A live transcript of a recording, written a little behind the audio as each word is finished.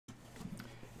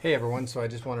Hey everyone, so I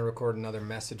just want to record another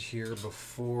message here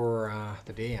before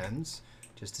the day ends,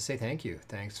 just to say thank you.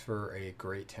 Thanks for a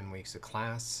great 10 weeks of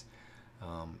class.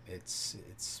 It's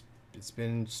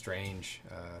been strange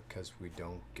because we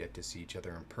don't get to see each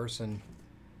other in person.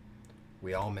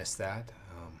 We all miss that,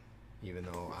 even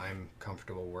though I'm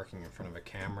comfortable working in front of a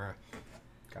camera.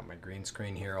 Got my green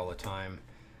screen here all the time.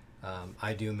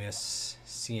 I do miss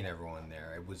seeing everyone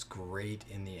there. It was great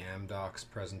in the Amdocs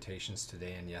presentations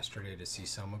today and yesterday to see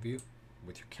some of you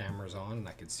with your cameras on, and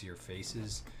I could see your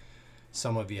faces.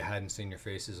 Some of you hadn't seen your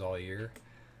faces all year,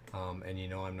 and you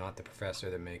know I'm not the professor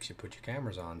that makes you put your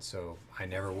cameras on, so I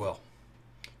never will.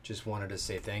 Just wanted to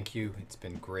say thank you. It's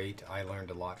been great. I learned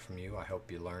a lot from you. I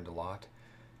hope you learned a lot.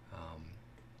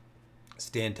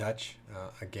 Stay in touch.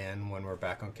 Again, when we're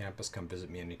back on campus, come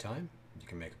visit me anytime. You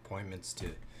can make appointments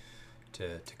to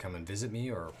come and visit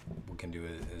me, or we can do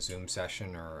a Zoom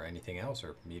session or anything else,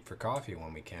 or meet for coffee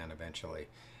when we can eventually.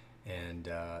 And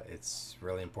it's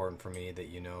really important for me that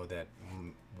you know that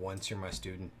once you're my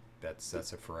student, that's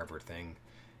a forever thing,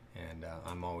 and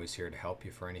I'm always here to help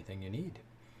you for anything you need.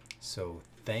 So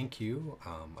thank you.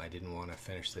 I didn't want to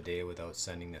finish the day without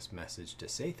sending this message to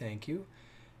say thank you,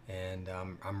 and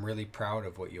I'm really proud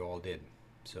of what you all did.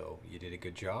 So you did a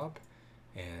good job.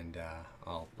 And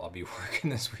I'll be working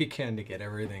this weekend to get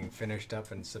everything finished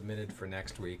up and submitted for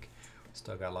next week.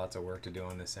 Still got lots of work to do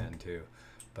on this end too.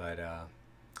 But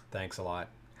thanks a lot.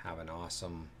 Have an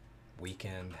awesome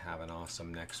weekend. Have an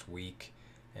awesome next week.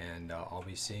 And I'll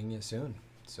be seeing you soon.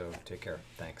 So take care.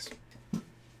 Thanks.